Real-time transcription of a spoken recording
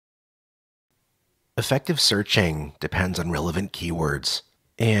Effective searching depends on relevant keywords,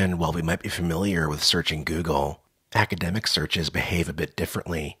 and while we might be familiar with searching Google, academic searches behave a bit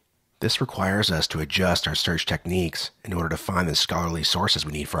differently. This requires us to adjust our search techniques in order to find the scholarly sources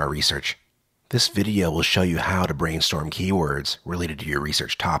we need for our research. This video will show you how to brainstorm keywords related to your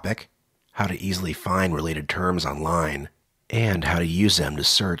research topic, how to easily find related terms online, and how to use them to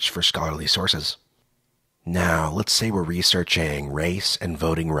search for scholarly sources. Now, let's say we're researching race and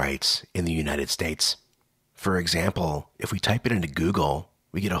voting rights in the United States. For example, if we type it into Google,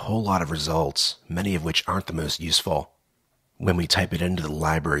 we get a whole lot of results, many of which aren't the most useful. When we type it into the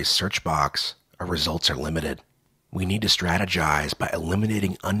library's search box, our results are limited. We need to strategize by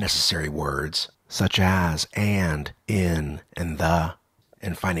eliminating unnecessary words, such as and, in, and the,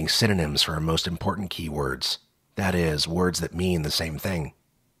 and finding synonyms for our most important keywords. That is, words that mean the same thing.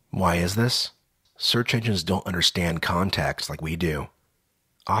 Why is this? Search engines don't understand context like we do.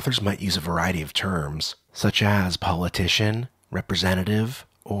 Authors might use a variety of terms, such as politician, representative,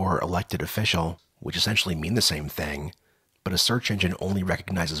 or elected official, which essentially mean the same thing, but a search engine only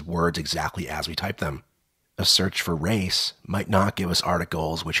recognizes words exactly as we type them. A search for race might not give us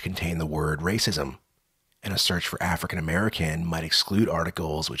articles which contain the word racism, and a search for African American might exclude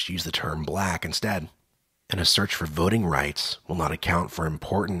articles which use the term black instead. And a search for voting rights will not account for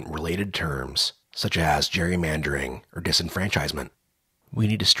important related terms, such as gerrymandering or disenfranchisement. We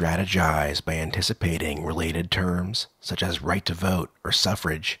need to strategize by anticipating related terms, such as right to vote or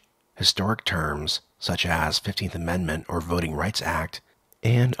suffrage, historic terms, such as 15th Amendment or Voting Rights Act,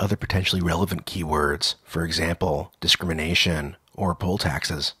 and other potentially relevant keywords, for example, discrimination or poll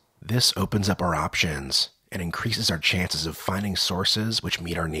taxes. This opens up our options and increases our chances of finding sources which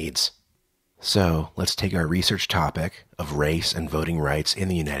meet our needs. So, let's take our research topic of race and voting rights in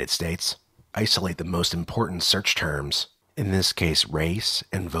the United States, isolate the most important search terms, in this case race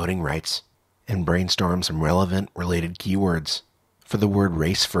and voting rights, and brainstorm some relevant related keywords. For the word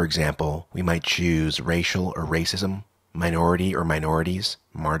race, for example, we might choose racial or racism, minority or minorities,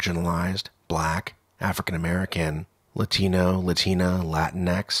 marginalized, black, African American, Latino, Latina,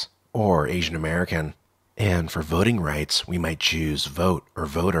 Latinx, or Asian American. And for voting rights, we might choose vote or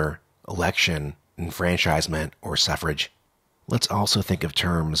voter, election, enfranchisement, or suffrage. Let's also think of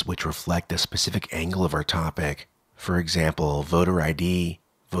terms which reflect a specific angle of our topic. For example, voter ID,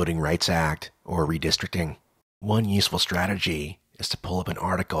 Voting Rights Act, or redistricting. One useful strategy is to pull up an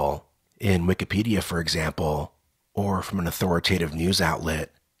article in Wikipedia, for example, or from an authoritative news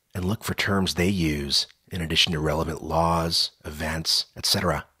outlet, and look for terms they use in addition to relevant laws, events,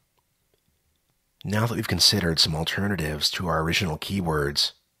 etc. Now that we've considered some alternatives to our original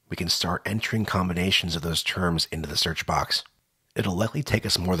keywords, we can start entering combinations of those terms into the search box. It'll likely take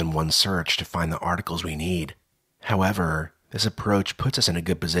us more than one search to find the articles we need. However, this approach puts us in a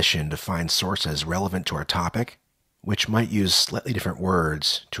good position to find sources relevant to our topic, which might use slightly different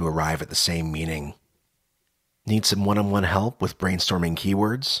words to arrive at the same meaning. Need some one-on-one help with brainstorming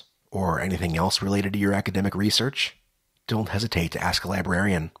keywords, or anything else related to your academic research? Don't hesitate to ask a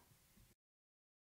librarian.